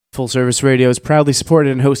Full Service Radio is proudly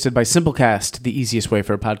supported and hosted by Simplecast, the easiest way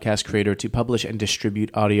for a podcast creator to publish and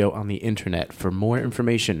distribute audio on the internet. For more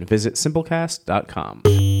information, visit simplecast.com.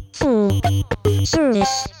 Full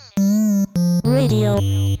Service Radio.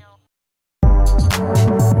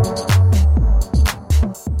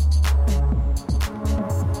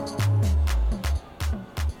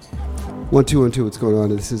 One, two, what's going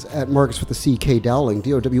on? This is at Marcus with the C.K. Dowling,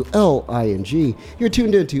 D-O-W-L-I-N-G. You're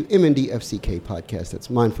tuned into MNDFCK Podcast. That's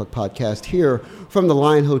Mindfuck Podcast here from the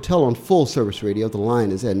Line Hotel on Full Service Radio. The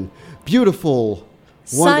Line is in beautiful,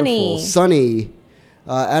 wonderful, sunny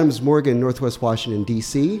Adams Morgan, Northwest Washington,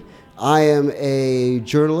 D.C. I am a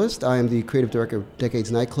journalist. I am the creative director of Decades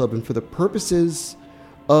Nightclub. And for the purposes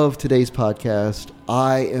of today's podcast,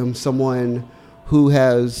 I am someone who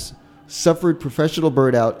has suffered professional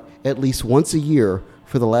burnout at least once a year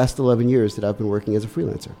for the last 11 years that I've been working as a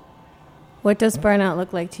freelancer. What does burnout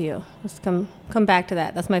look like to you? Let's come back to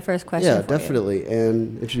that. That's my first question. Yeah, definitely.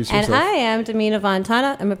 And introduce yourself. And I am Damina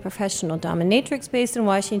Vantana. I'm a professional dominatrix based in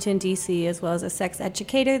Washington, D.C., as well as a sex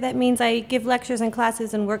educator. That means I give lectures and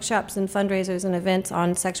classes and workshops and fundraisers and events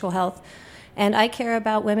on sexual health. And I care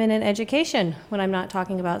about women in education when I'm not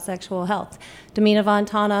talking about sexual health. Damina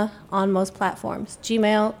Vantana on most platforms.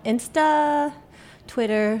 Gmail, Insta,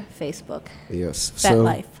 Twitter, Facebook. Yes.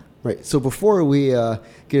 FetLife. Right. So before we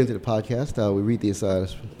get into the podcast, we read this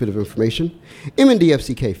bit of information.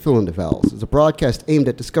 MNDFCK, Fill in the Vowels, is a broadcast aimed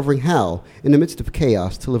at discovering how, in the midst of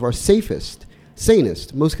chaos, to live our safest,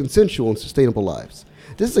 sanest, most consensual and sustainable lives.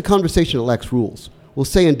 This is a conversation that lacks rules. We'll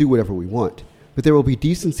say and do whatever we want, but there will be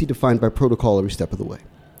decency defined by protocol every step of the way.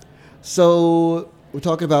 So we're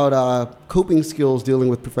talking about coping skills dealing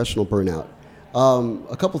with professional burnout.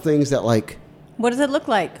 A couple things that What does it look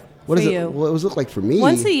like for you? What does it look like for me?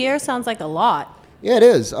 Once a year sounds like a lot. Yeah, it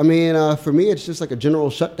is. I mean, for me, it's just like a general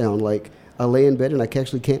shutdown. Like, I lay in bed and I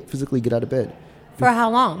actually can't physically get out of bed. For how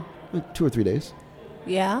long? Like 2 or 3 days.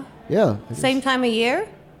 Yeah? Yeah. Same time of year?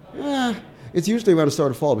 It's usually around the start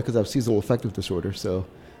of fall because I have seasonal affective disorder. So,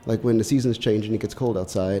 like, when the seasons change and it gets cold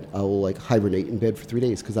outside, I will, hibernate in bed for 3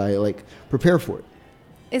 days because I, prepare for it.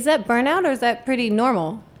 Is that burnout or is that pretty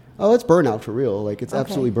normal? Oh, it's burnout for real. It's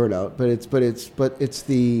absolutely burnout. But it's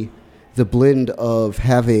the blend of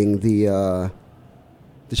having the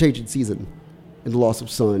change in season and the loss of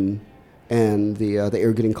sun and the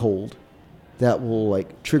air getting cold that will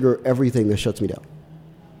trigger everything that shuts me down.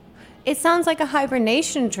 It sounds like a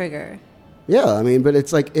hibernation trigger. Yeah, I mean, but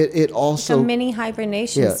it's it also it's a mini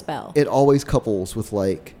hibernation spell. It always couples with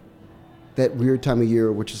that weird time of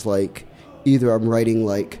year, which is either I'm writing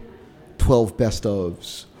 12 best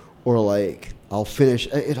ofs. Or I'll finish.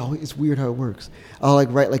 It's weird how it works. I'll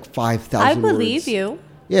write 5,000 I words. believe you.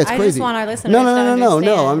 Yeah, it's crazy. I just want our listeners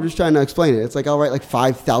No. I'm just trying to explain it. It's I'll write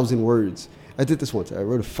 5,000 words. I did this once. I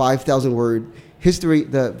wrote a 5,000 word history,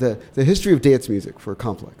 the history of dance music for a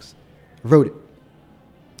complex. I wrote it.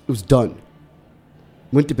 It was done.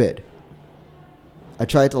 Went to bed. I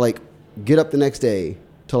tried to get up the next day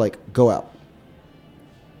to go out.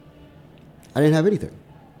 I didn't have anything.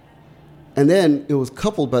 And then it was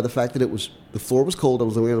coupled by the fact that the floor was cold. I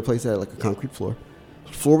was living in a place that had a concrete floor.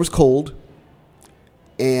 The floor was cold,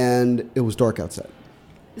 and it was dark outside.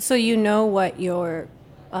 So you know what your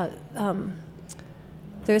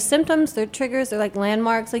there's symptoms, there are triggers, they're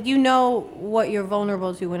landmarks. You know what you're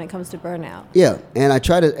vulnerable to when it comes to burnout. Yeah, and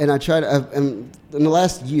and in the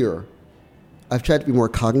last year, I've tried to be more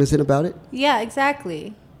cognizant about it. Yeah,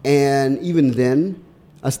 exactly. And even then,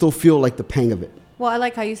 I still feel the pang of it. Well, I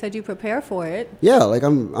like how you said you prepare for it. Yeah,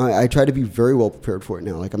 I try to be very well prepared for it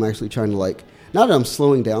now. I'm actually trying to not that I'm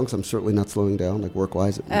slowing down, because I'm certainly not slowing down,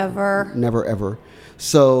 work-wise. Ever. Never, ever.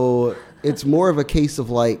 So it's more of a case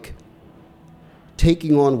of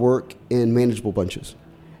taking on work in manageable bunches.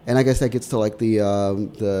 And I guess that gets to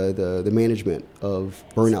the management of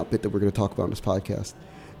burnout bit that we're going to talk about in this podcast.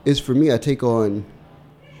 Is for me, I take on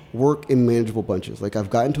work in manageable bunches. I've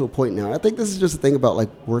gotten to a point now, I think this is just the thing about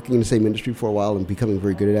working in the same industry for a while and becoming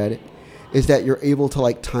very good at it, is that you're able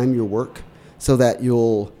to time your work so that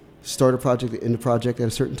you'll start a project and end a project at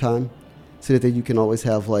a certain time, so that then you can always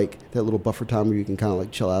have that little buffer time where you can kind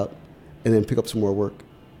of chill out and then pick up some more work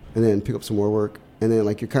and then pick up some more work. And then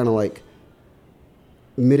you're kind of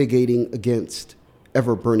mitigating against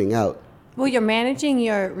ever burning out. Well, you're managing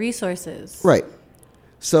your resources. Right.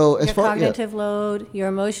 So as your far cognitive load, your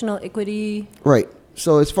emotional equity. Right.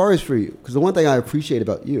 So as far as for you, because the one thing I appreciate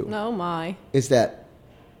about you, is that,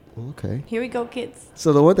 okay. Here we go, kids.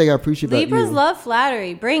 So the one thing I appreciate about you, Libras love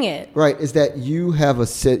flattery. Bring it. Right, is that you have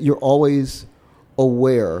you're always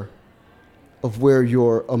aware of where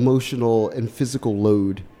your emotional and physical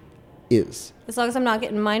load is. As long as I'm not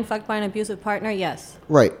getting mind fucked by an abusive partner, yes.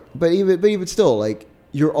 Right. But even still, like,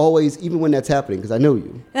 you're always, even when that's happening, because I know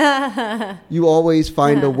you, you always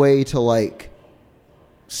find a way to, like,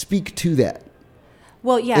 speak to that.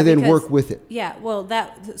 Well, yeah. And then because, work with it. Yeah, well,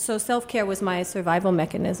 so self-care was my survival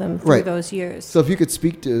mechanism through those years. So if you could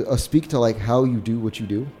speak to like how you do what you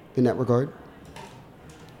do in that regard.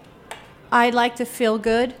 I like to feel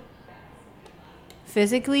good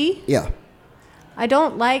physically. Yeah. I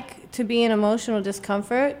don't like to be in emotional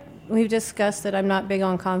discomfort. We've discussed that I'm not big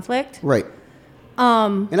on conflict. Right.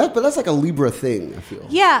 But that's like a Libra thing, I feel.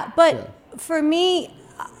 Yeah, but for me,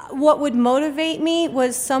 what would motivate me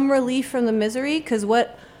was some relief from the misery, because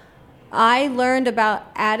what I learned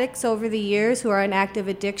about addicts over the years who are in active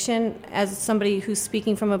addiction, as somebody who's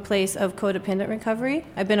speaking from a place of codependent recovery.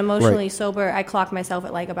 I've been emotionally sober. I clock myself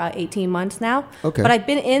at like about 18 months now. Okay. But I've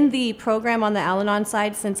been in the program on the Al-Anon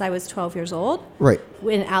side since I was 12 years old. Right.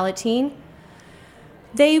 In Alateen.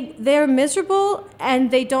 They're miserable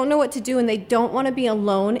and they don't know what to do, and they don't want to be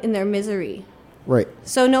alone in their misery. Right.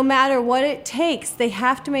 So no matter what it takes, they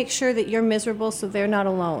have to make sure that you're miserable so they're not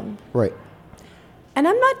alone. Right. And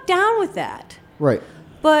I'm not down with that. Right.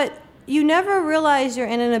 But you never realize you're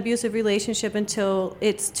in an abusive relationship until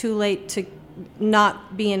it's too late to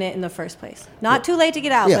not be in it in the first place. Not too late to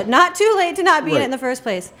get out, but not too late to not be in it in the first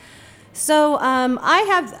place. So I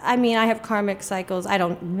have karmic cycles.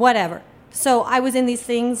 Whatever. So I was in these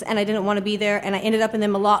things and I didn't want to be there, and I ended up in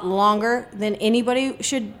them a lot longer than anybody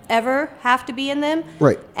should ever have to be in them.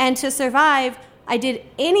 Right. And to survive, I did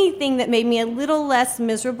anything that made me a little less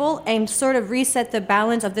miserable and sort of reset the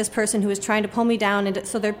balance of this person who is trying to pull me down. And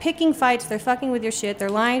so they're picking fights, they're fucking with your shit, they're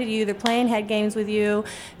lying to you, they're playing head games with you,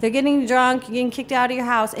 they're getting drunk, you're getting kicked out of your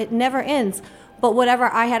house. It never ends. But whatever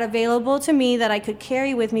I had available to me that I could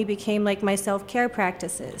carry with me became like my self-care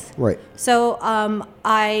practices. Right. So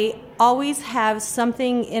I always have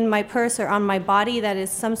something in my purse or on my body that is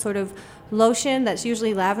some sort of lotion that's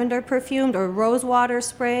usually lavender perfumed, or rose water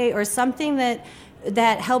spray, or something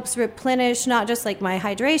that helps replenish not just like my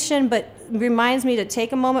hydration, but reminds me to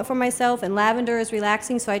take a moment for myself. And lavender is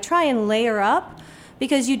relaxing, so I try and layer up,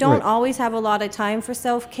 because you don't always have a lot of time for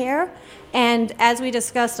self-care. And as we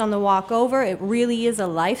discussed on the walk over, it really is a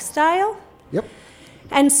lifestyle. Yep.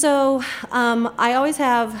 And so I always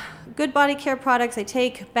have good body care products. I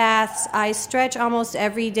take baths. I stretch almost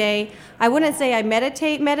every day. I wouldn't say I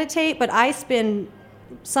meditate, but I spend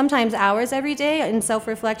sometimes hours every day in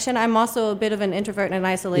self-reflection. I'm also a bit of an introvert and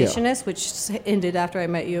an isolationist, which ended after I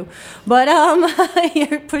met you. But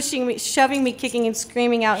you're pushing me, shoving me, kicking and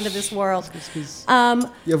screaming out into this world. You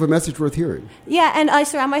have a message worth hearing. Yeah, and I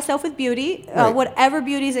surround myself with beauty, whatever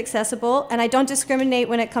beauty is accessible, and I don't discriminate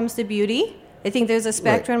when it comes to beauty. I think there's a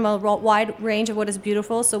spectrum, a wide range of what is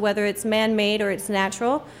beautiful, so whether it's man-made or it's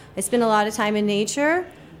natural. I spend a lot of time in nature,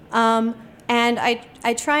 and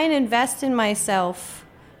I try and invest in myself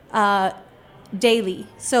daily.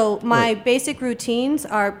 So my basic routines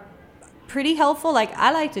are pretty helpful. Like,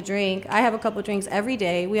 I like to drink. I have a couple of drinks every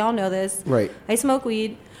day. We all know this. Right. I smoke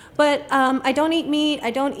weed. But I don't eat meat.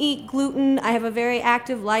 I don't eat gluten. I have a very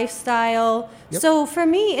active lifestyle. Yep. So for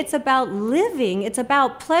me, it's about living. It's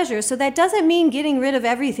about pleasure. So that doesn't mean getting rid of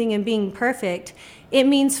everything and being perfect. It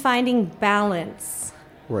means finding balance.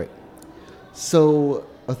 Right. So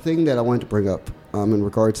a thing that I wanted to bring up in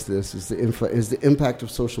regards to this is the impact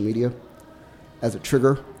of social media as a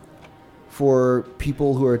trigger for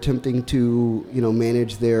people who are attempting to,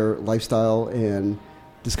 manage their lifestyle and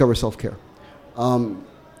discover self-care.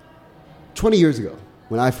 25 years ago,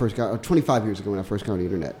 when I first got on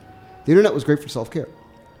the internet was great for self-care,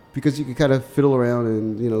 because you could kind of fiddle around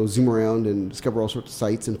and, zoom around and discover all sorts of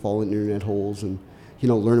sites and fall in internet holes and,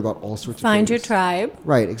 learn about all sorts of things. Find your tribe.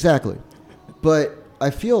 Right, exactly. But I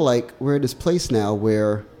feel like we're at this place now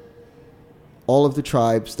where all of the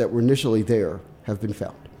tribes that were initially there have been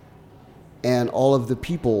found. And all of the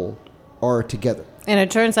people are together. And it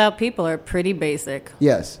turns out people are pretty basic.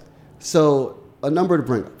 Yes. So a number to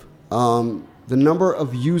bring up. The number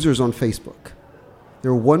of users on Facebook.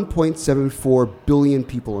 There are 1.74 billion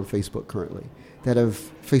people on Facebook currently that have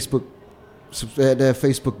Facebook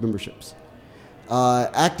memberships.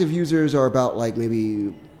 Active users are about like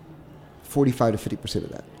maybe 45 to 50%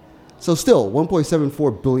 of that. So still,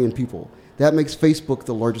 1.74 billion people. That makes Facebook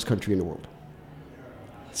the largest country in the world.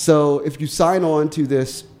 So if you sign on to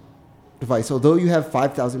this device, although you have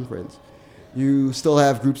 5,000 friends, you still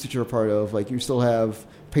have groups that you're a part of, like you still have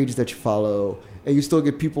pages that you follow, and you still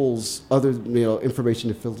get people's other information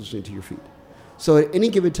that filters into your feed. So at any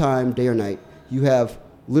given time, day or night, you have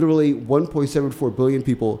literally 1.74 billion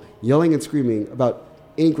people yelling and screaming about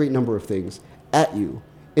any great number of things at you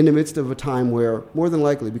in the midst of a time where, more than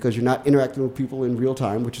likely, because you're not interacting with people in real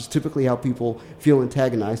time, which is typically how people feel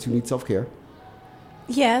antagonized who need self-care,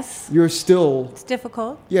 Yes. you're still, It's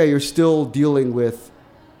difficult. you're still dealing with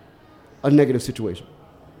a negative situation.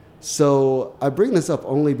 So I bring this up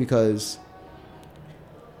only because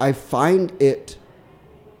I find it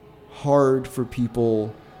hard for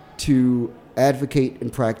people to advocate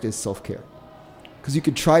and practice self-care. Because you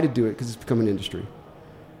could try to do it because it's become an industry.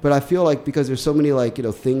 But I feel like because there's so many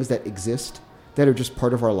things that exist that are just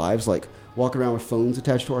part of our lives, like walking around with phones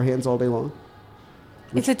attached to our hands all day long.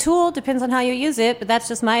 It's a tool, depends on how you use it, but that's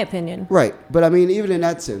just my opinion. Right. But I mean, even in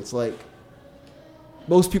that sense,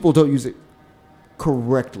 most people don't use it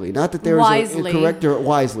correctly. Not that there's Wisely. a correct or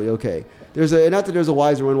wisely, okay. Not that there's a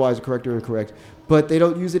wise or unwise, or correct or incorrect, but they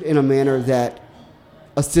don't use it in a manner that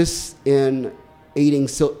assists in aiding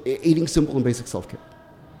simple and basic self-care.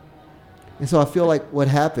 And so I feel like what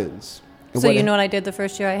happens... So you know what I did the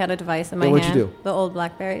first year I had a device in my what'd hand? you do? The old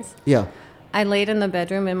Blackberries. Yeah. I laid in the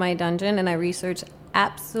bedroom in my dungeon and I researched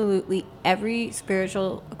absolutely every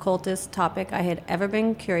spiritual occultist topic I had ever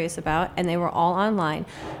been curious about, and they were all online.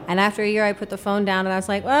 And after a year, I put the phone down and I was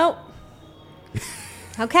like, well,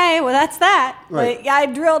 okay, well, that's that. Right. But I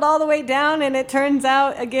drilled all the way down, and it turns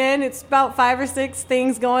out, again, it's about 5 or 6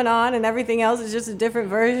 things going on, and everything else is just a different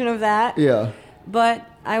version of that. Yeah. But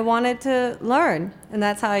I wanted to learn, and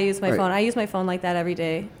that's how I use my Right. phone. I use my phone like that every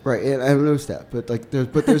day. Right, and I've noticed that. But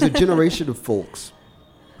there's a generation of folks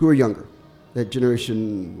who are younger, that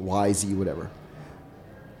generation Y, Z, whatever,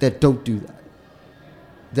 that don't do that.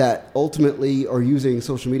 That ultimately are using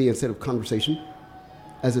social media instead of conversation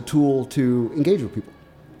as a tool to engage with people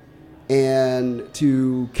and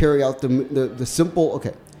to carry out the simple.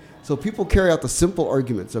 Okay, so people carry out the simple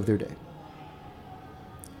arguments of their day.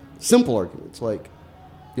 Simple arguments like,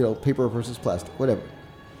 paper versus plastic, whatever,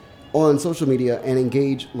 on social media and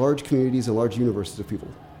engage large communities and large universes of people.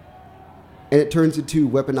 And it turns into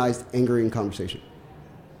weaponized anger and conversation.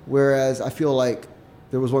 Whereas I feel like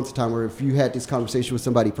there was once a time where if you had this conversation with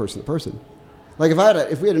somebody person to person, like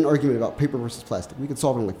if we had an argument about paper versus plastic, we could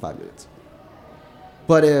solve it in 5 minutes.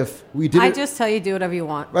 But if we did I just tell you do whatever you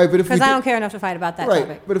want. Right, but if we because I did- don't care enough to fight about that right,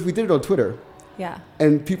 topic. but if we did it on Twitter Yeah.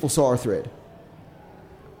 and people saw our thread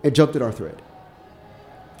and jumped in our thread,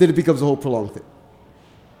 then it becomes a whole prolonged thing.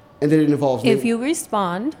 And then it involves If you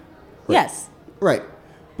respond, Right. yes. Right.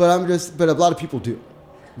 But a lot of people do,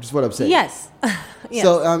 which is what I'm saying. Yes. Yes.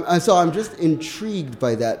 So I'm just intrigued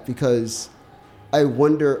by that because I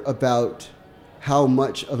wonder about how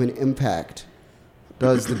much of an impact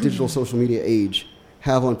does the digital social media age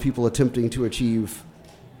have on people attempting to achieve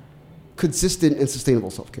consistent and sustainable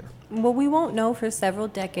self-care. Well, we won't know for several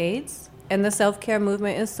decades, and the self-care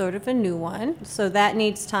movement is sort of a new one. So that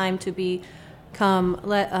needs time to become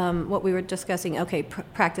what we were discussing. Okay,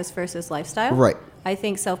 practice versus lifestyle. Right. I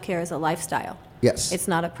think self-care is a lifestyle. Yes. It's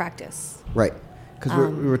not a practice. Right.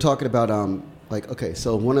 Because we were talking about,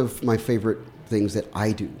 so one of my favorite things that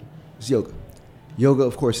I do is yoga. Yoga,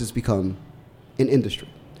 of course, has become an industry.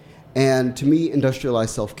 And to me,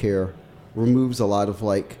 industrialized self-care removes a lot of,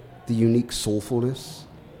 the unique soulfulness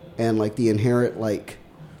and, the inherent,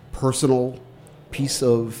 personal piece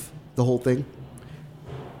of the whole thing.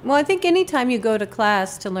 Well, I think anytime you go to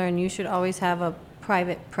class to learn, you should always have a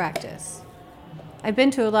private practice. I've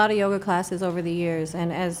been to a lot of yoga classes over the years,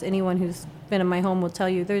 and as anyone who's been in my home will tell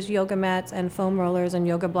you, there's yoga mats and foam rollers and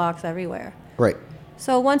yoga blocks everywhere. Right.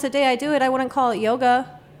 So once a day I do it. I wouldn't call it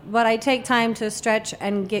yoga, but I take time to stretch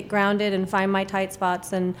and get grounded and find my tight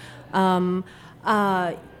spots. And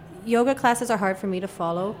yoga classes are hard for me to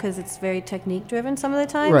follow because it's very technique-driven some of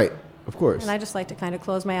the time. Right. Of course. And I just like to kind of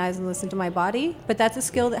close my eyes and listen to my body. But that's a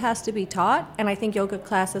skill that has to be taught, and I think yoga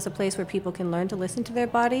class is a place where people can learn to listen to their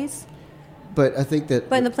bodies. But I think that...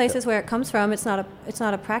 But in the places where it comes from, it's not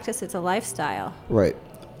a practice, it's a lifestyle. Right.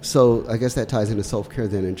 So I guess that ties into self-care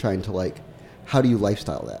then and trying to, how do you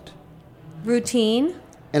lifestyle that? Routine.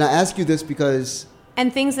 And I ask you this because...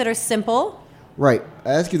 And things that are simple. Right.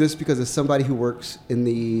 I ask you this because as somebody who works in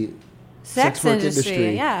the Sex work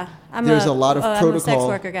industry, yeah. There's a lot of I'm a protocol. sex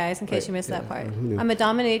worker, guys, in case Right, you missed that yeah, part. who knew? I'm a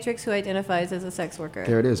dominatrix who identifies as a sex worker.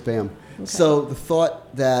 There it is, bam. Okay. So the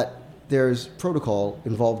thought that there's protocol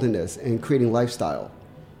involved in this and creating lifestyle.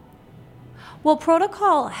 Well,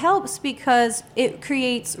 protocol helps because it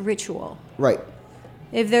creates ritual. Right.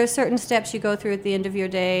 If there's certain steps you go through at the end of your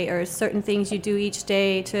day or certain things you do each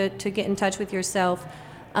day to get in touch with yourself,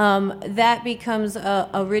 that becomes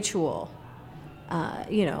a ritual.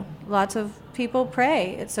 Lots of people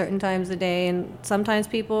pray at certain times of the day, and sometimes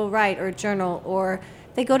people write or journal, or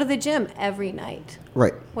they go to the gym every night,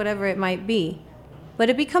 Right. whatever it might be. but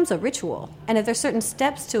it becomes a ritual. And if there's certain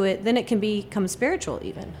steps to it, then it can become spiritual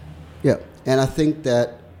even. Yeah, and I think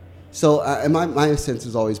that, so my sense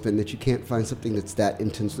has always been that you can't find something that's that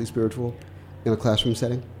intensely spiritual in a classroom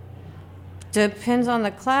setting. Depends on the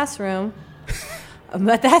classroom.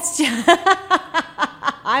 But that's just,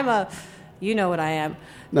 you know what I am.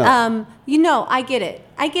 No. I get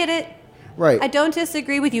it. Right. I don't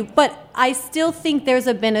disagree with you, but I still think there's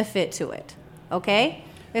a benefit to it. Okay?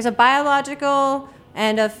 There's a biological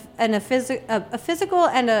and a physical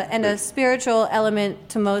and a spiritual element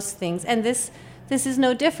to most things, and this is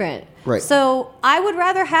no different. Right. So I would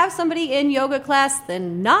rather have somebody in yoga class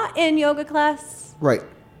than not in yoga class. Right.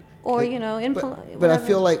 Or But I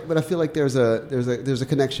feel like there's a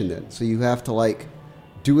connection then. So you have to like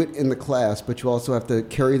do it in the class, but you also have to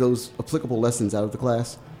carry those applicable lessons out of the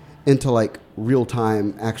class into like real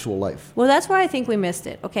time actual life. Well, that's where I think we missed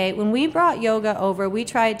it. Okay, when we brought yoga over, we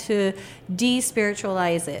tried to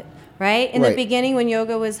de-spiritualize it. Right? In the beginning, when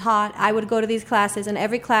yoga was hot, I would go to these classes, and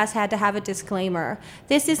every class had to have a disclaimer.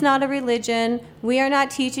 This is not a religion. We are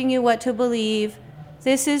not teaching you what to believe.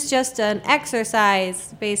 This is just an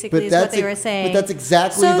exercise, basically, is what they were saying. But that's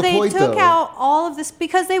exactly the point, though. So they took out all of this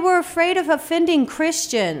because they were afraid of offending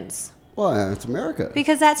Christians. Well, it's America.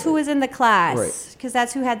 Because that's who was in the class. Right. Because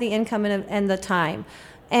that's who had the income and the time.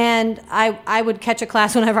 And I would catch a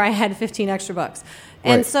class whenever I had 15 extra bucks.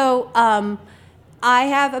 And so I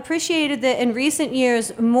have appreciated that in recent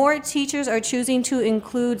years, more teachers are choosing to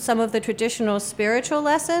include some of the traditional spiritual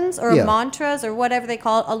lessons or mantras or whatever they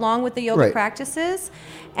call it, along with the yoga practices.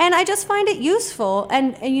 And I just find it useful.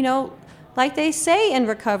 And, like they say in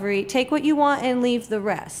recovery, take what you want and leave the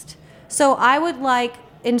rest. So I would like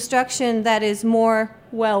instruction that is more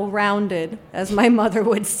well-rounded, as my mother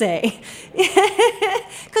would say.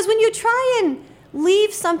 Because when you try and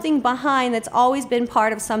leave something behind that's always been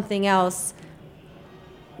part of something else,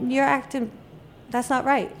 you're acting, that's not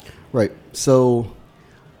right. Right. So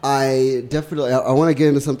I want to get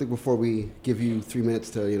into something before we give you 3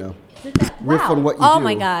 minutes to, riff on what you do. Oh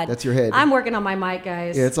my God. That's your head. I'm working on my mic,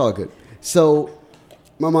 guys. Yeah, it's all good. So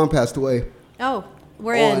my mom passed away. Oh,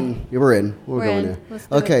 we're in. Yeah, we're in. We're going in. there. Let's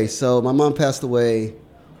do Okay, it. so my mom passed away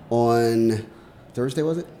on Thursday,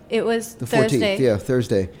 was it? It was The 14th. Thursday. Yeah,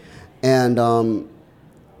 Thursday. And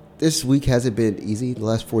this week hasn't been easy. The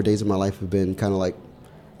last 4 days of my life have been kind of like,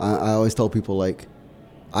 I always tell people, like,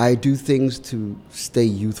 I do things to stay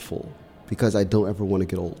youthful because I don't ever want to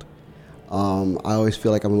get old. I always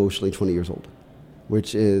feel like I'm emotionally 20 years old,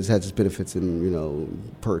 which has its benefits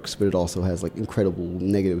and, perks, but it also has, like, incredible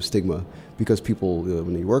negative stigma because people,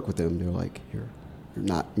 when you work with them, they're like, you're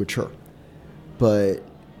not mature. But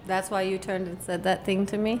That's why you turned and said that thing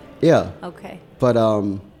to me? yeah. Okay. But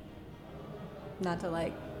Not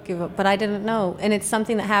to, give up. But I didn't know. And it's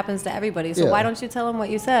something that happens to everybody. So why don't you tell them what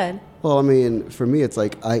you said? Well, I mean, for me, it's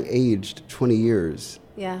like I aged 20 years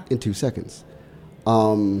Yeah. in 2 seconds.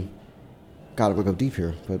 God, I'm going to go deep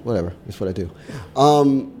here, but whatever. That's what I do.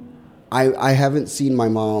 I haven't seen my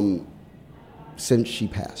mom since she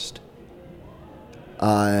passed.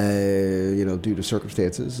 Due to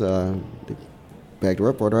circumstances, they bagged her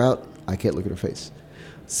up, brought her out. I can't look at her face.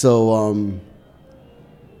 So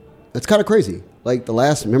it's kind of crazy. Like, the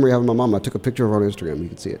last memory I have of my mom, I took a picture of her on Instagram. You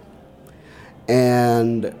can see it.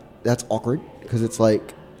 And that's awkward because it's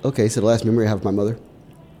like, okay, so the last memory I have of my mother,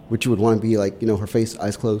 which you would want to be like, her face,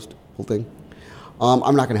 eyes closed, whole thing.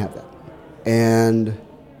 I'm not going to have that. And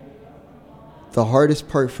the hardest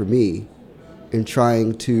part for me in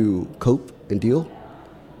trying to cope and deal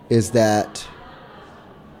is that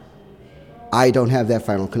I don't have that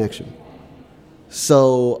final connection.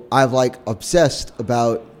 So I've obsessed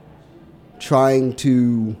about trying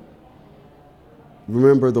to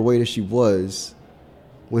remember the way that she was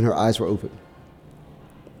when her eyes were open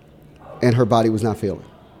and her body was not failing.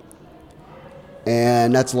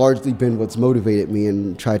 And that's largely been what's motivated me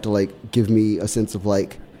and tried to give me a sense of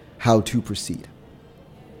how to proceed.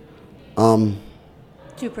 To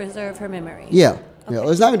preserve her memory. Yeah. Okay. Yeah,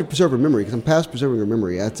 it's not even to preserve her memory because I'm past preserving her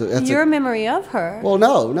memory. That's Your memory of her. Well,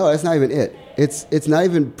 no, that's not even it. It's not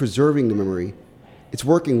even preserving the memory. It's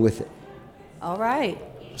working with it. All right.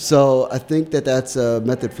 So I think that's a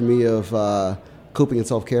method for me of coping and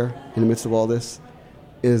self-care in the midst of all this.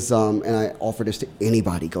 And I offer this to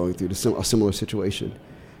anybody going through a similar situation,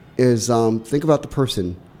 is think about the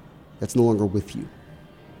person that's no longer with you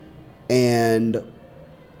and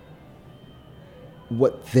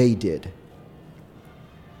what they did,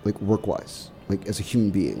 work-wise, as a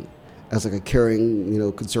human being, as a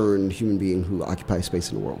caring, concerned human being who occupies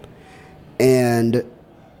space in the world. And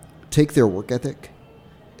take their work ethic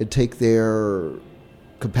and take their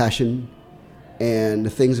compassion and the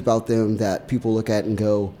things about them that people look at and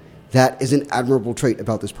go, that is an admirable trait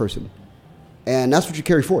about this person. And that's what you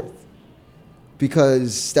carry forth.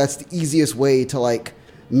 Because that's the easiest way to like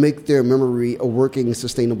make their memory a working,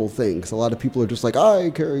 sustainable thing. Because a lot of people are just like, I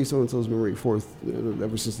carry so-and-so's memory forth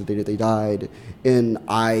ever since the day that they died, and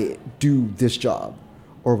I do this job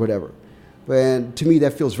or whatever. And to me,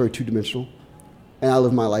 that feels very two-dimensional. And I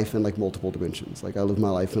live my life in like multiple dimensions. Like I live my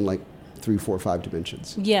life in like 3, 4, 5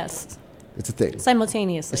 dimensions. Yes. It's a thing.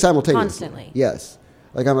 Simultaneously. Constantly. Yes.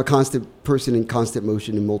 Like I'm a constant person in constant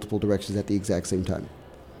motion in multiple directions at the exact same time.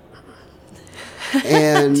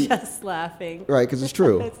 And just laughing. Right, because it's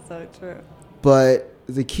true. It's so true. But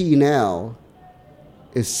the key now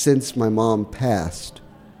is, since my mom passed,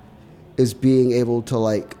 is being able to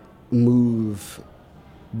like move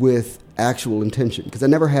with actual intention. Because I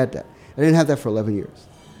never had that. I didn't have that for 11 years.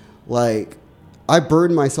 Like, I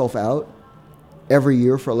burned myself out every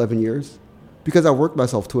year for 11 years because I worked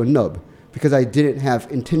myself to a nub. Because I didn't have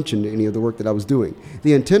intention in any of the work that I was doing.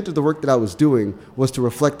 The intent of the work that I was doing was to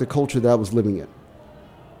reflect the culture that I was living in.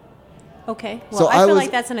 Okay. Well, So I feel was-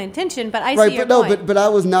 like that's an intention, but I Right, see your but no, point. but I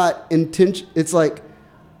was not intention. It's like,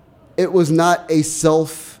 it was not a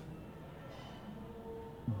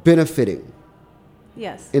self-benefiting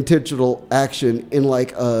Yes. intentional action in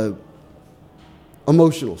like a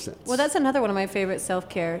emotional sense. Well, that's another one of my favorite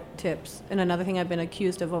self-care tips, and another thing I've been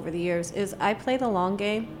accused of over the years is I play the long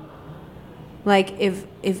game. Like, if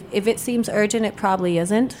it seems urgent, it probably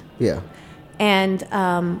isn't. Yeah. And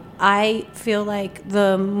I feel like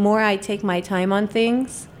the more I take my time on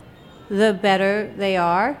things, the better they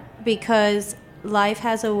are, because life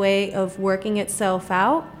has a way of working itself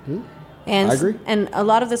out. And I agree. And a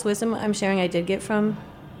lot of this wisdom I'm sharing, I did get from,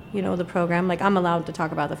 the program. Like, I'm allowed to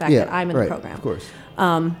talk about the fact Yeah, that I'm in right, the program. of course.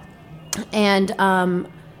 And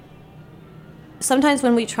sometimes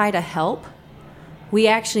when we try to help, we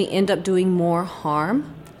actually end up doing more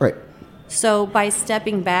harm. Right. So by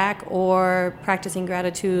stepping back or practicing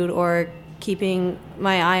gratitude or keeping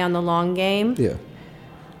my eye on the long game, Yeah.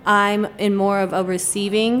 I'm in more of a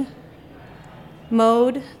receiving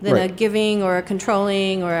mode than a Right. giving or a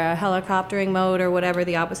controlling or a helicoptering mode or whatever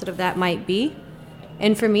the opposite of that might be.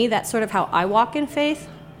 And for me, that's sort of how I walk in faith.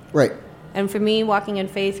 Right. And for me, walking in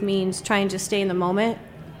faith means trying to stay in the moment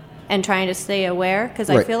and trying to stay aware. Because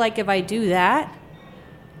I Right. feel like if I do that,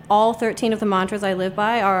 all 13 of the mantras I live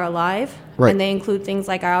by are alive. Right. And they include things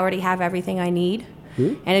like I already have everything I need.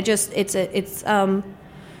 And it's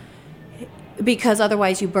because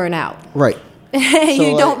otherwise you burn out. Right. You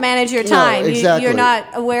So, don't like, manage your no, time. exactly. You're not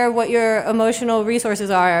aware of what your emotional resources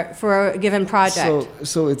are for a given project.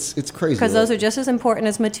 So it's crazy. Because like- those are just as important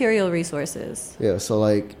as material resources. Yeah, so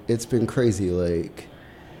like it's been crazy, like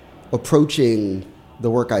approaching the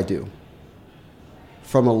work I do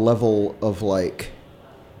from a level of like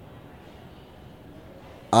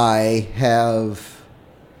I have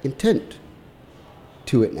intent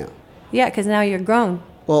to it now. Yeah, because now you're grown.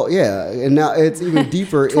 Well, yeah, and now it's even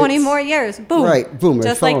deeper. 20 It's- more years. Boom. Right, boom. it's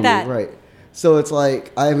Just like following that. Me, right. So it's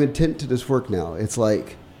like I have intent to this work now. It's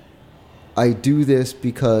like I do this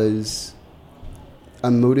because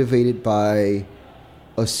I'm motivated by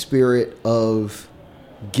a spirit of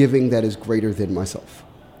giving that is greater than myself.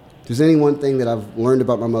 If there's any one thing that I've learned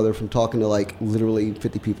about my mother from talking to like literally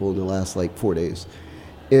 50 people in the last like 4 days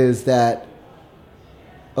is that,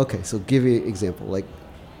 okay, so give you an example. Like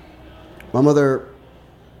my mother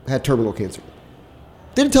had terminal cancer.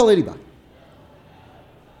 Didn't tell anybody.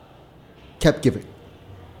 Kept giving.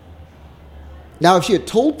 Now, if she had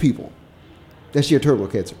told people that she had terminal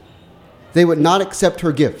cancer, they would not accept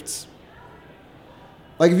her gifts.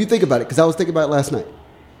 Like, if you think about it, because I was thinking about it last night.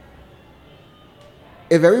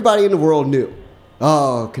 If everybody in the world knew,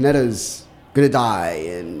 oh, Kanetta's going to die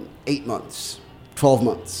in 8 months, 12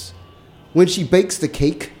 months. When she bakes the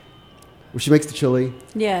cake, or she makes the chili,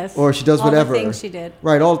 Yes. or she does All whatever. the things she did.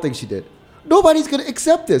 Right, all the things she did. Nobody's going to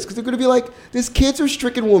accept this because they're going to be like, this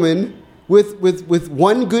cancer-stricken woman with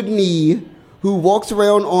one good knee who walks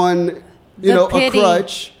around on, a pity.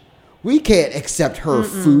 crutch. We can't accept her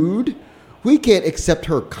food. We can't accept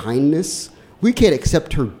her kindness. We can't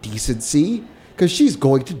accept her decency because she's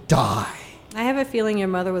going to die. I have a feeling your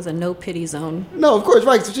mother was a no-pity zone. No, of course,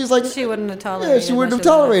 right. So she's like, She wouldn't have tolerated yeah, she wouldn't have much of that.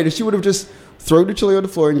 tolerated. She would have just thrown the chili on the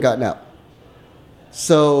floor and gotten out.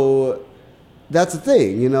 So that's the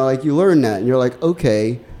thing, like you learn that and you're like,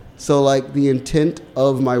 okay, so like the intent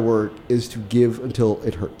of my work is to give until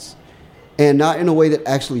it hurts. And not in a way that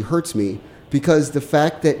actually hurts me, because the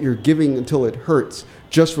fact that you're giving until it hurts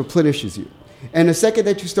just replenishes you. And the second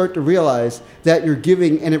that you start to realize that you're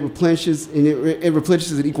giving and it replenishes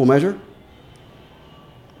in equal measure,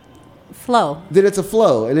 Flow. then it's a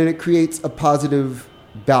flow, and then it creates a positive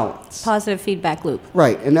balance. Positive feedback loop.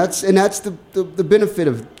 Right, and that's the benefit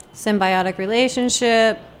of Symbiotic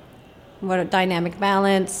relationship, what a dynamic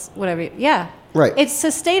balance, whatever. Yeah. Right. It's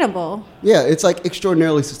sustainable. Yeah, it's like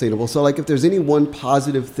extraordinarily sustainable. So like if there's any one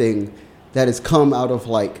positive thing that has come out of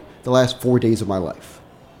like the last 4 days of my life,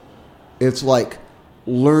 it's like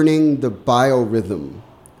learning the biorhythm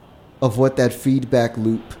of what that feedback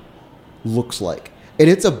loop looks like. And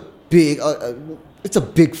it's a big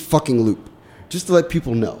fucking loop. Just to let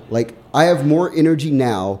people know. Like I have more energy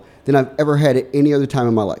now than I've ever had at any other time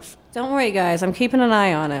in my life. Don't worry, guys. I'm keeping an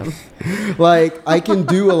eye on him. Like I can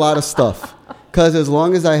do a lot of stuff. Because as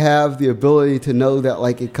long as I have the ability to know that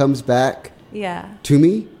like it comes back to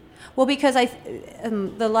me. Well, because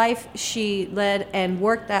the life she led and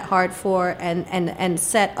worked that hard for and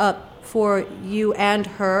set up for you and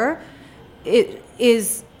her, it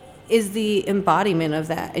is the embodiment of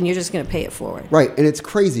that, and you're just going to pay it forward. Right, and it's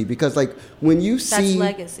crazy because like when you see...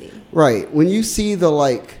 That's legacy. Right, when you see the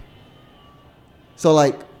like... So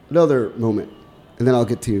like another moment, and then I'll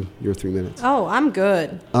get to your 3 minutes. Oh, I'm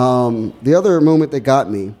good. The other moment that got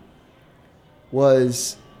me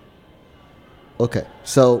was... Okay,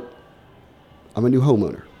 so I'm a new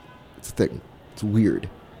homeowner. It's a thing. It's weird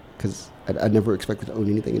because I never expected to own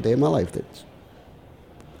anything a day in my life that's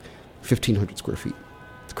 1,500 square feet.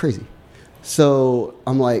 It's crazy. So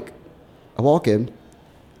I'm like, I walk in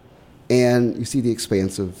and you see the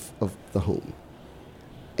expanse of the home.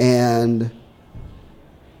 And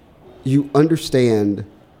you understand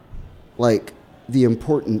like the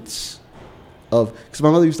importance of, because my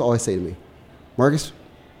mother used to always say to me, Marcus,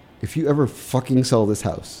 if you ever fucking sell this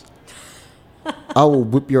house, I will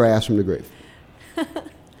whip your ass from the grave.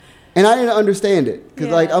 And I didn't understand it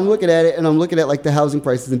because like I'm looking at it and I'm looking at like the housing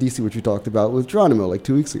prices in DC, which we talked about with Geronimo like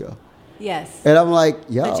 2 weeks ago. Yes. And I'm like,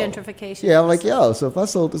 yo. The gentrification. Yeah, I'm like, yo, so if I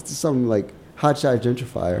sold this to some like hotshot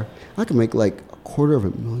gentrifier, I can make like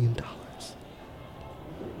 $250,000.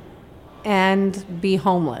 And be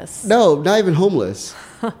homeless. No, not even homeless.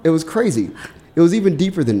 It was crazy. It was even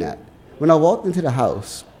deeper than that. When I walked into the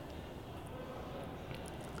house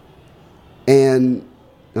and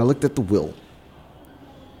I looked at the will.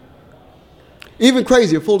 Even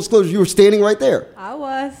crazier, full disclosure, you were standing right there. I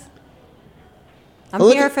was. I'm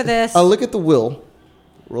here for this. I look at the will,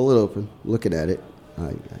 roll it open, looking at it.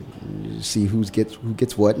 I see who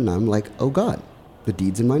gets what, and I'm like, oh God, the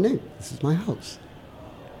deed's in my name. This is my house.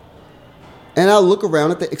 And I look around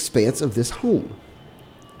at the expanse of this home.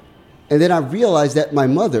 And then I realized that my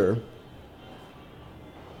mother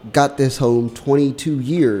got this home 22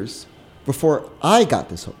 years before I got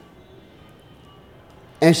this home.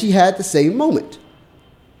 And she had the same moment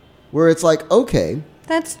where it's like, okay.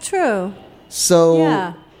 That's true. So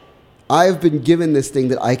yeah. I've been given this thing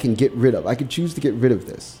that I can get rid of. I could choose to get rid of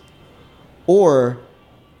this. Or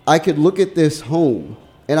I could look at this home.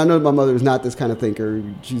 And I know my mother is not this kind of thinker.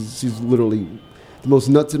 She's literally the most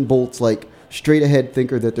nuts and bolts, like straight ahead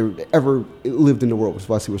thinker that there ever lived in the world. That's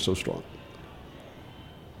why she was so strong.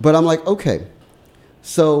 But I'm like, okay,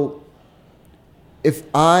 so if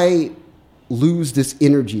I lose this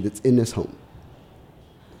energy that's in this home,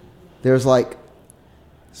 there's like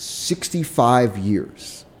 65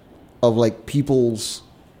 years of like people's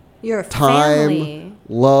Your time, family.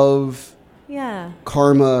 love,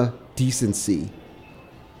 karma, decency.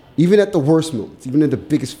 Even at the worst moments, even in the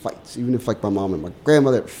biggest fights, even if like my mom and my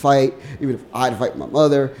grandmother fight, even if I'd fight my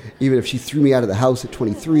mother, even if she threw me out of the house at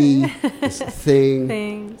 23, it's a thing.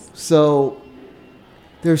 Things. So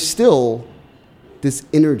there's still this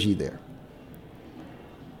energy there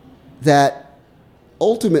that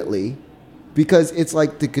ultimately, because it's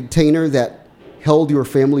like the container that held your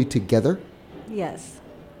family together. Yes.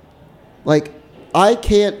 Like, I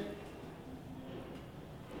can't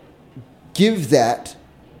give that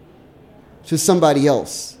to somebody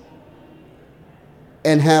else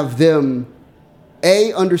and have them,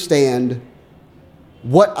 A, understand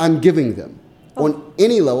what I'm giving them on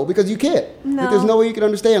any level, because you can't. No. Like, there's no way you can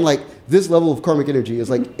understand, like, this level of karmic energy is,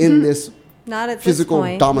 like, in this Not at physical this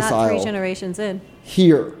point. domicile. Not 3 generations in.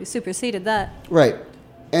 Here. You superseded that. Right.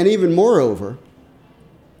 And even moreover,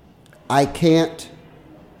 I can't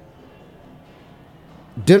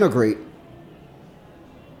denigrate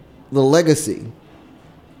the legacy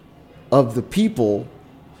of the people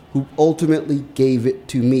who ultimately gave it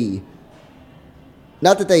to me.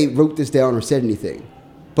 Not that they wrote this down or said anything,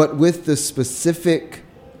 but with the specific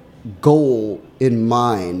goal in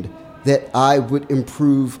mind that I would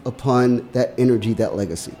improve upon that energy, that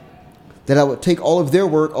legacy. that I would take all of their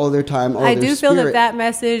work, all of their time, all I of their do feel spirit. that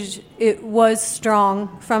message, it was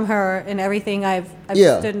strong from her, and everything I've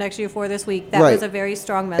Yeah. stood next to you for this week. That Right. was a very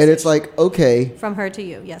strong message. And it's like, okay, from her to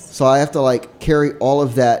you, yes. so I have to like carry all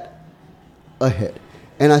of that ahead.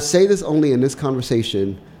 And I say this only in this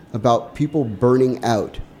conversation about people burning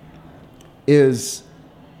out is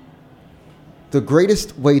the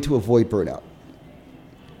greatest way to avoid burnout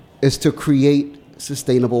is to create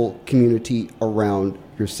sustainable community around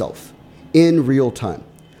yourself in real time.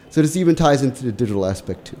 So this even ties into the digital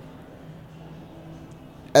aspect too.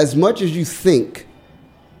 As much as you think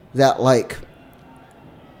that like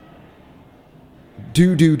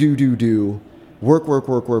do, work,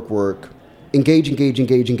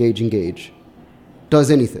 engage, does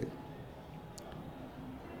anything.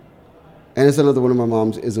 And it's another one of my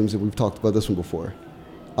mom's isms, and we've talked about this one before.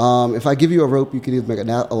 If I give you a rope, you can either make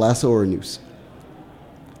a lasso or a noose.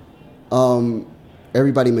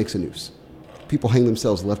 Everybody makes a noose. People hang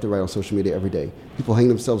themselves left and right on social media every day. People hang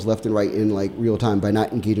themselves left and right in like real time by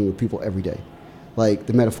not engaging with people every day. Like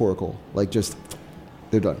the metaphorical, like just,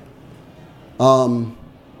 they're done.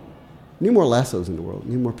 Need more lassos in the world.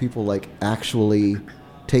 Need more people like actually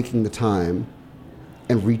taking the time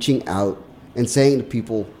and reaching out and saying to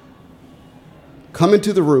people, come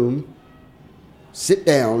into the room, sit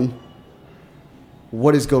down,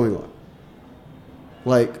 what is going on?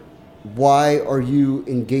 Like, why are you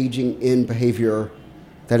engaging in behavior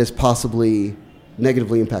that is possibly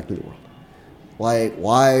negatively impacting the world? Like,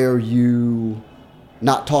 why are you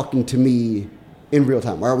not talking to me in real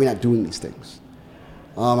time? Why are we not doing these things?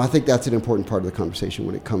 I think that's an important part of the conversation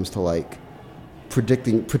when it comes to like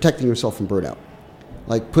protecting yourself from burnout.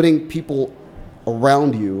 Like putting people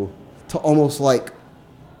around you to almost like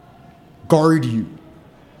guard you.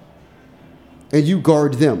 And you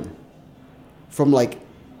guard them from like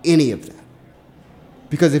any of that.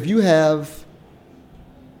 Because if you have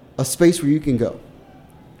a space where you can go,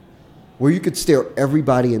 where you could stare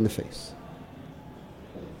everybody in the face,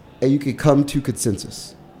 and you could come to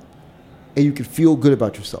consensus, and you could feel good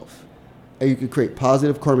about yourself, and you could create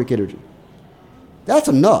positive karmic energy, that's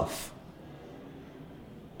enough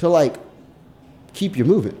to like keep you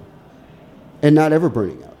moving and not ever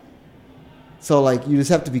burning out. So like you just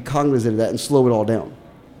have to be cognizant of that and slow it all down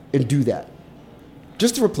and do that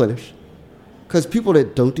just to replenish. Because people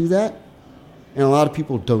that don't do that, and a lot of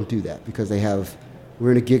people don't do that because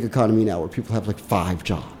we're in a gig economy now where people have like 5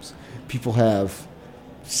 jobs. People have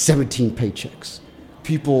 17 paychecks.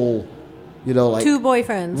 People, like 2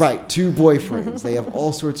 boyfriends. Right, 2 boyfriends. They have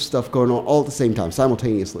all sorts of stuff going on all at the same time,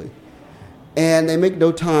 simultaneously. And they make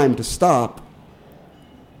no time to stop.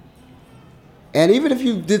 And even if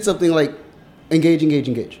you did something like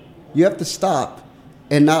engage, you have to stop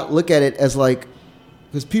and not look at it as like,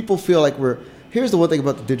 because people feel like here's the one thing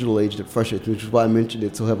about the digital age that frustrates me, which is why I mentioned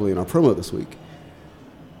it so heavily in our promo this week,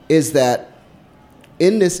 is that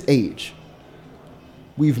in this age,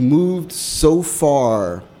 we've moved so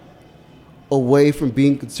far away from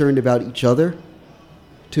being concerned about each other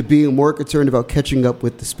to being more concerned about catching up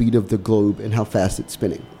with the speed of the globe and how fast it's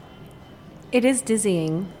spinning. It is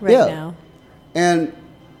dizzying now. And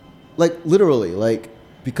like literally, like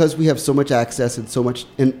because we have so much access and so much,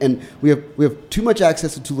 and we have too much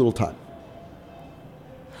access and too little time.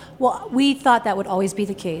 Well, we thought that would always be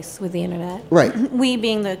the case with the internet. Right. We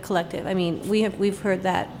being the collective. I mean, we've heard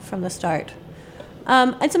that from the start.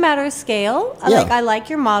 It's a matter of scale. Yeah. I like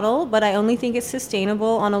your model, but I only think it's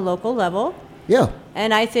sustainable on a local level. Yeah.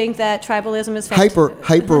 And I think that tribalism is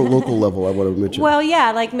hyper local level. I want to mention. Well,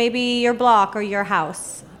 yeah, like maybe your block or your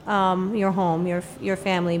house, your home, your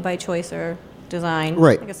family by choice or design.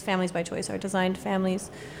 Right. I guess families by choice are designed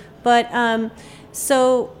families, but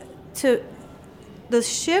so to the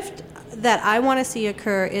shift that I want to see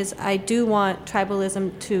occur is I do want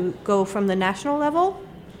tribalism to go from the national level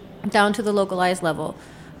down to the localized level,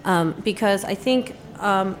 because I think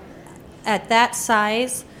at that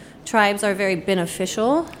size, tribes are very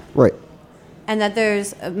beneficial. Right. And that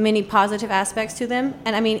there's many positive aspects to them.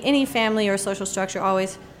 And I mean, any family or social structure is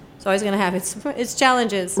always going to have its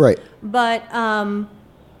challenges. Right. But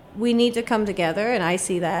we need to come together, and I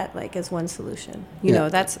see that like as one solution. You know,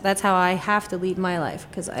 that's how I have to lead my life,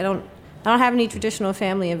 because I don't have any traditional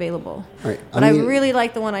family available. Right. But I really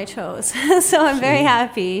like the one I chose, so I'm very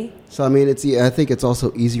happy. So I mean, I think it's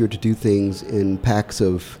also easier to do things in packs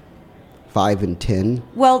of 5 and 10.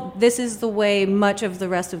 Well, this is the way much of the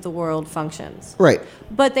rest of the world functions. Right.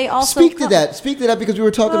 But they also Speak to that because we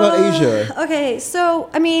were talking about Asia. Okay, so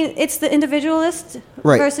I mean, it's the individualist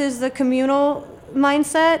versus the communal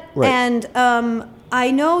mindset, right. And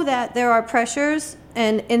I know that there are pressures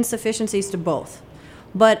and insufficiencies to both.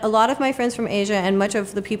 But a lot of my friends from Asia and much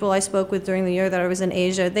of the people I spoke with during the year that I was in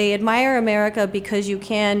Asia, they admire America because you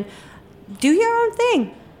can do your own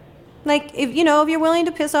thing. Like, if you're willing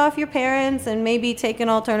to piss off your parents and maybe take an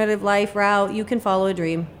alternative life route, you can follow a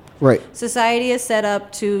dream. Right. Society is set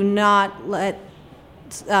up to not let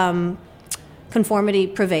conformity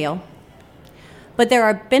prevail. But there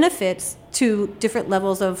are benefits to different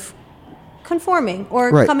levels of conforming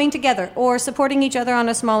or coming together or supporting each other on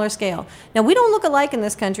a smaller scale. Now, we don't look alike in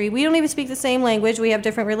this country. We don't even speak the same language. We have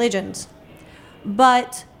different religions.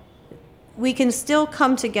 But we can still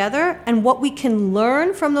come together, and what we can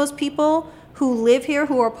learn from those people who live here,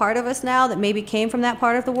 who are part of us now, that maybe came from that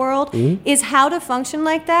part of the world, is how to function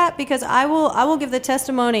like that. Because I will give the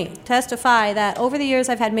testify that over the years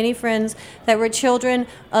I've had many friends that were children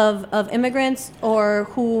of immigrants or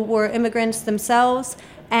who were immigrants themselves,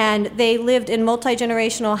 and they lived in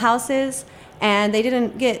multi-generational houses, and they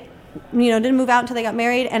didn't move out until they got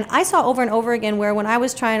married. And I saw over and over again where when I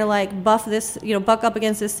was trying to buck up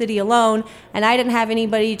against this city alone, and I didn't have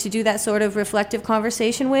anybody to do that sort of reflective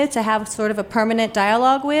conversation with, to have sort of a permanent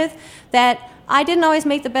dialogue with, that I didn't always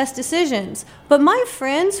make the best decisions. But my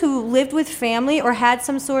friends who lived with family or had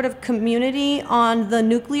some sort of community on the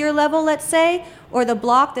nuclear level, let's say, or the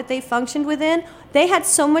block that they functioned within, they had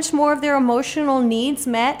so much more of their emotional needs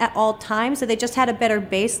met at all times, that they just had a better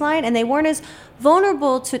baseline, and they weren't as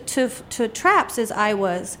vulnerable to traps as I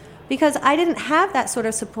was, because I didn't have that sort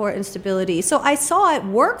of support and stability. So I saw it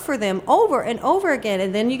work for them over and over again.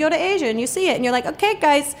 And then you go to Asia and you see it and you're like, okay,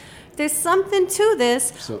 guys, there's something to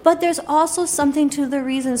this, but there's also something to the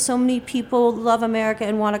reason so many people love America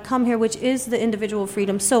and want to come here, which is the individual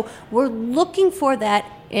freedom. So we're looking for that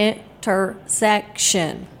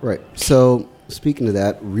intersection. Right. So speaking to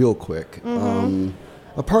that real quick,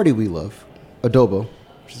 a party we love, Adobo,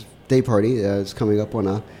 which is a day party, is coming up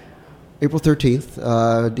on April 13th.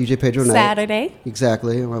 DJ Pedro Night. Saturday.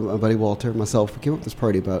 Exactly. My buddy Walter, myself, we came up with this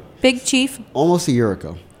party about Big Chief. Almost a year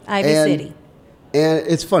ago. Ivy City. And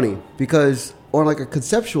it's funny because on like a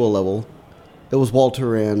conceptual level, it was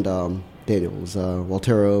Walter and Daniel. It was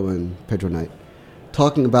Waltero and Pedro Knight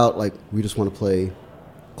talking about, like, we just want to play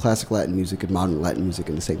classic Latin music and modern Latin music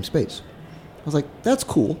in the same space. I was like, that's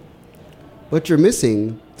cool, but you're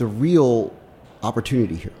missing the real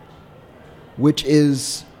opportunity here, which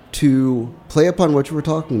is to play upon what you were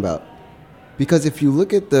talking about. Because if you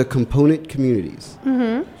look at the component communities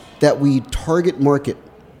that we target market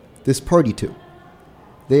this party to,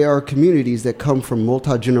 they are communities that come from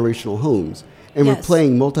multi-generational homes. And we're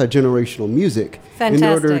playing multi-generational music in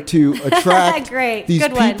order to attract these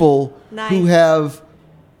people who have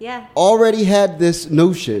already had this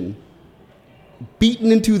notion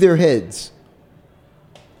beaten into their heads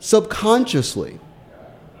subconsciously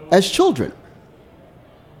as children,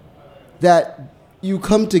 that you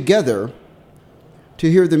come together to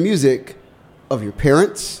hear the music of your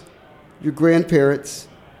parents, your grandparents,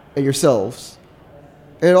 and yourselves.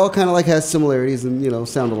 And it all kind of like has similarities and,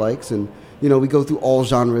 sound alikes. And, we go through all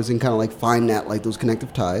genres and kind of like find that, like, those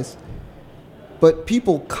connective ties. But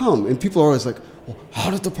people come, and people are always like, well, how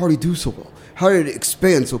did the party do so well? How did it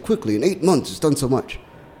expand so quickly? In 8 months, it's done so much.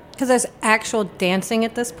 Because there's actual dancing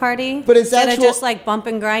at this party. But it's instead of just like bump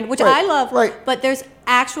and grind, which I love. Right. But there's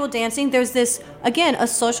actual dancing. There's this, again, a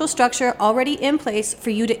social structure already in place for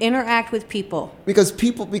you to interact with people. Because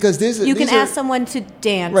you can ask someone to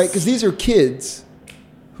dance. Right, because these are kids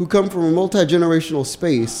who come from a multi-generational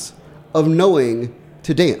space of knowing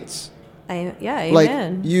to dance. Amen. Like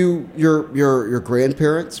your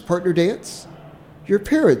grandparents partner dance, your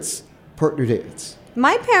parents partner dance.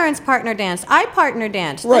 My parents partner danced. I partner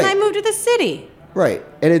danced. Right. Then I moved to the city. Right,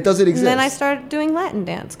 and it doesn't exist. And then I started doing Latin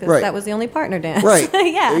dance because that was the only partner dance. Right.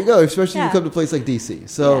 Yeah. There you go. Especially if you come to a place like DC.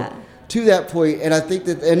 So to that point, and I think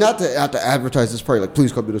that, and not to advertise this party, like,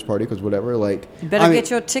 please come to this party because whatever. Like, you better get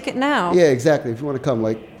your ticket now. Yeah, exactly. If you want to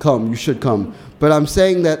come, come. You should come. But I'm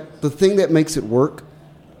saying that the thing that makes it work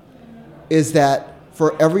is that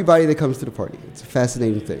for everybody that comes to the party, it's a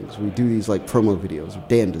fascinating thing. So we do these like promo videos. Or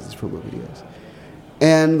Dan does these promo videos.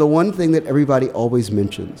 And the one thing that everybody always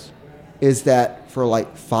mentions is that for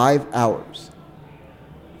like 5 hours,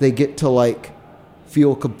 they get to like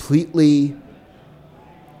feel completely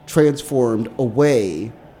transformed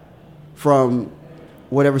away from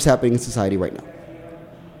whatever's happening in society right now.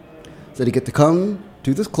 So they get to come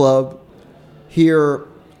to this club, hear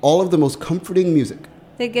all of the most comforting music.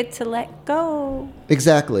 They get to let go.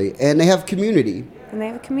 Exactly. And they have community. And they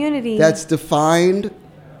have a community. That's defined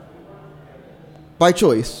by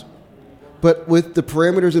choice, but with the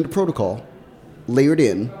parameters and the protocol layered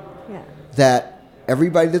in, that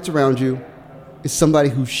everybody that's around you is somebody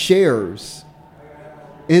who shares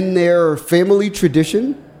in their family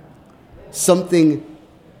tradition something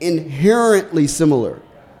inherently similar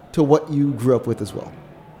to what you grew up with as well.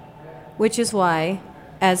 Which is why,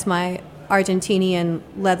 as my Argentinian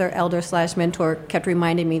leather elder / mentor kept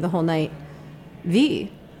reminding me the whole night, V,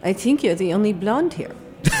 I think you're the only blonde here.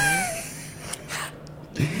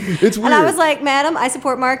 It's weird. And I was like, madam, I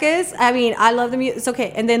support Marcus. I mean, I love the music. It's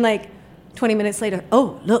okay. And then like 20 minutes later,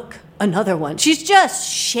 oh, look, another one. She's just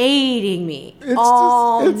shading me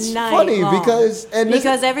all it's night funny long.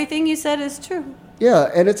 because everything you said is true.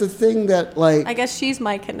 yeah, and it's a thing that like I guess she's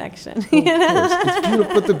my connection. Of course. It's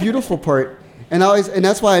beautiful, but the beautiful part, and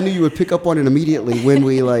that's why I knew you would pick up on it immediately when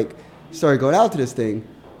we like started going out to this thing,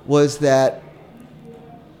 was that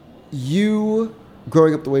you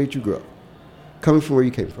growing up the way that you grew up, coming from where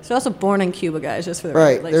you came from. She's also born in Cuba, guys, just for the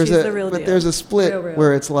Right. record. Like, she's the real deal. But there's a split Real.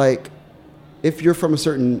 where it's like, if you're from a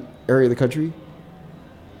certain area of the country,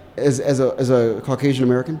 as a Caucasian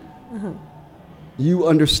American, you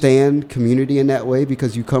understand community in that way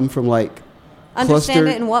because you come from like Understand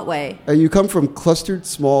it in what way? You come from clustered,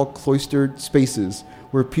 small, cloistered spaces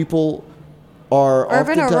where people are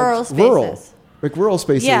Urban or oftentimes rural spaces? like rural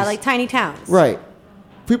spaces. Yeah, like tiny towns. Right.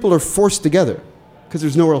 People are forced together because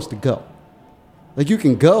there's nowhere else to go. Like you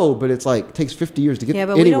can go, but it's like takes 50 years to get Yeah,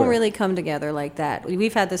 but anywhere. we don't really come together like that.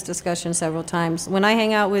 We've had this discussion several times. When I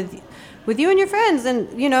hang out with you and your friends,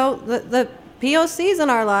 and you know the POCs in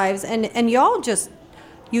our lives, and y'all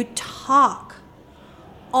you talk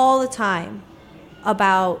all the time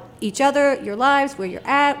about each other, your lives, where you're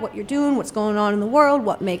at, what you're doing, what's going on in the world,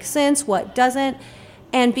 what makes sense, what doesn't,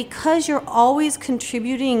 and because you're always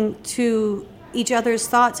contributing to each other's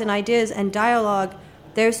thoughts and ideas and dialogue,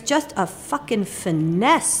 there's just a fucking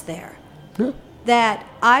finesse there that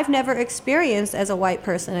I've never experienced as a white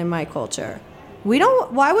person in my culture.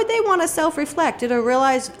 Why would they want to self-reflect or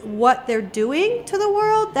realize what they're doing to the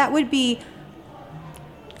world? That would be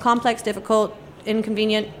complex, difficult,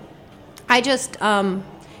 inconvenient. It's,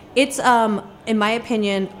 in my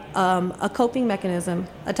opinion, a coping mechanism,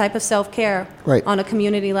 a type of self-care on a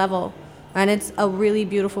community level. And it's a really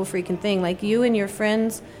beautiful freaking thing. Like you and your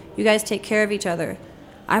friends, you guys take care of each other.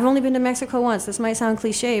 I've only been to Mexico once. This might sound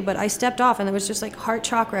cliche, but I stepped off and there was just like heart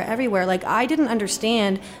chakra everywhere. Like I didn't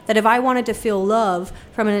understand that if I wanted to feel love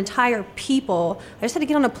from an entire people, I just had to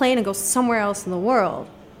get on a plane and go somewhere else in the world.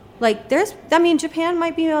 Like Japan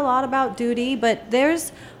might be a lot about duty, but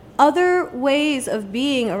there's other ways of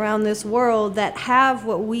being around this world that have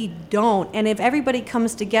what we don't. And if everybody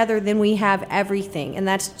comes together, then we have everything. And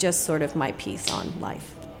that's just sort of my piece on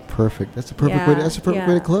life. Perfect. That's a perfect way. That's a perfect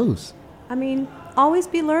way to close. I mean, always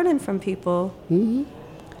be learning from people. Mm-hmm.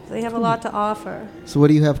 They have a lot to offer. So what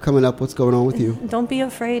do you have coming up? What's going on with you? Don't be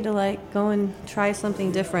afraid to like go and try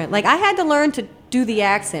something different. Like I had to learn to do the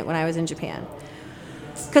accent when I was in Japan.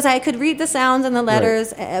 Because I could read the sounds and the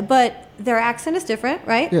letters, but their accent is different,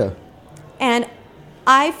 right? Yeah. And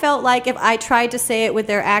I felt like if I tried to say it with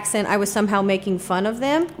their accent, I was somehow making fun of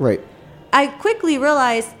them. Right. I quickly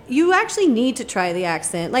realized you actually need to try the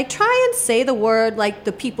accent. Like, try and say the word like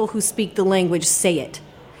the people who speak the language say it.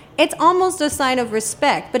 It's almost a sign of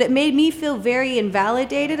respect, but it made me feel very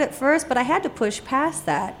invalidated at first, but I had to push past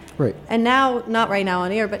that. Right. And now, not right now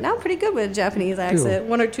on air, but now I'm pretty good with a Japanese accent.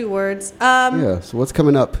 1 or 2 words. Yeah, so what's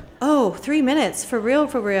coming up? 3 minutes. For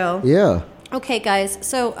real. Yeah. Okay, guys.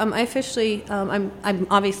 So I officially, I'm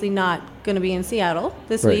obviously not going to be in Seattle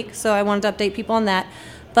this week, so I wanted to update people on that.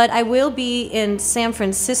 But I will be in San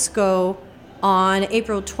Francisco on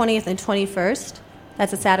April 20th and 21st.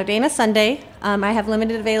 That's a Saturday and a Sunday. I have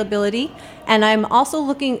limited availability. And I'm also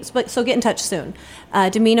looking, so get in touch soon.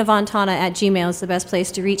 DeminaVontana@gmail is the best place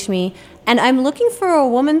to reach me. And I'm looking for a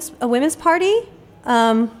women's party.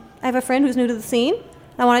 I have a friend who's new to the scene.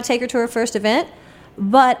 I want to take her to her first event.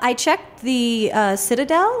 But I checked the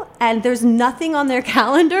Citadel, and there's nothing on their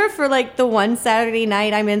calendar for like the one Saturday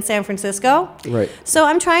night I'm in San Francisco. Right. So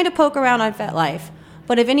I'm trying to poke around on FetLife.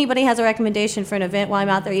 But if anybody has a recommendation for an event while I'm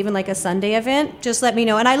out there, even like a Sunday event, just let me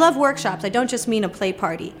know. And I love workshops. I don't just mean a play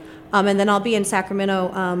party. And then I'll be in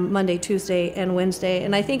Sacramento Monday, Tuesday, and Wednesday.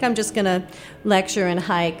 And I think I'm just going to lecture and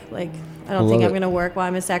hike. Like, I don't think I'm going to work while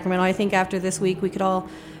I'm in Sacramento. I think after this week we could all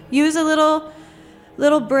use a little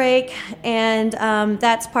break, and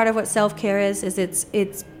that's part of what self-care is it's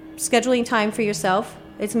scheduling time for yourself.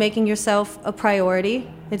 It's making yourself a priority.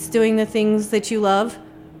 It's doing the things that you love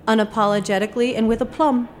unapologetically and with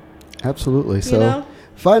aplomb. Absolutely. So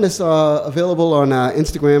find us available on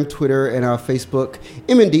Instagram, Twitter, and our Facebook,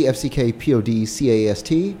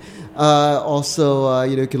 MNDFCKPODCAST. Also,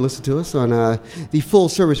 you can listen to us on the Full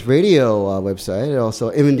Service Radio website, and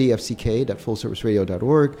also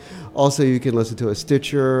mndfck.fullserviceradio.org. Also, you can listen to us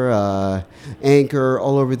Stitcher, Anchor,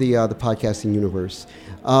 all over the podcasting universe.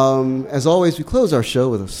 As always, we close our show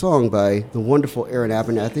with a song by the wonderful Aaron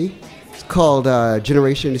Abernathy. It's called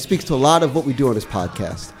Generation. It speaks to a lot of what we do on this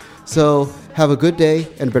podcast. So have a good day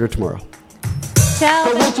and a better tomorrow.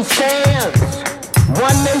 Tell which it stands,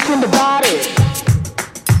 one nation divided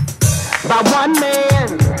by one man.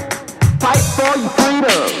 Fight for your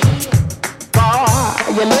freedom,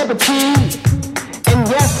 for your liberty, and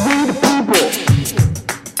yes, we the people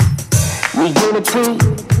need unity.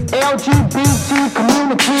 LGBT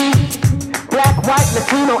community, black, white,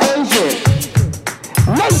 Latino, Asian,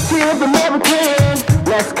 Native American.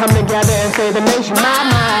 Let's come together and say the nation, my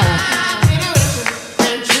mind.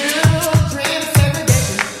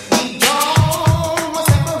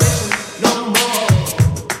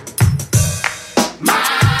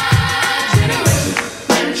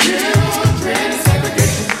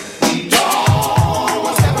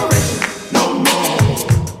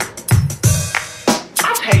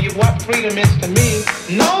 Freedom is to me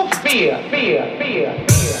no fear. I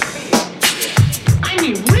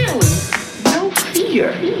mean, really, no fear.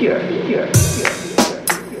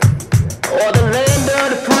 Or the land of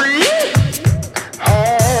the free.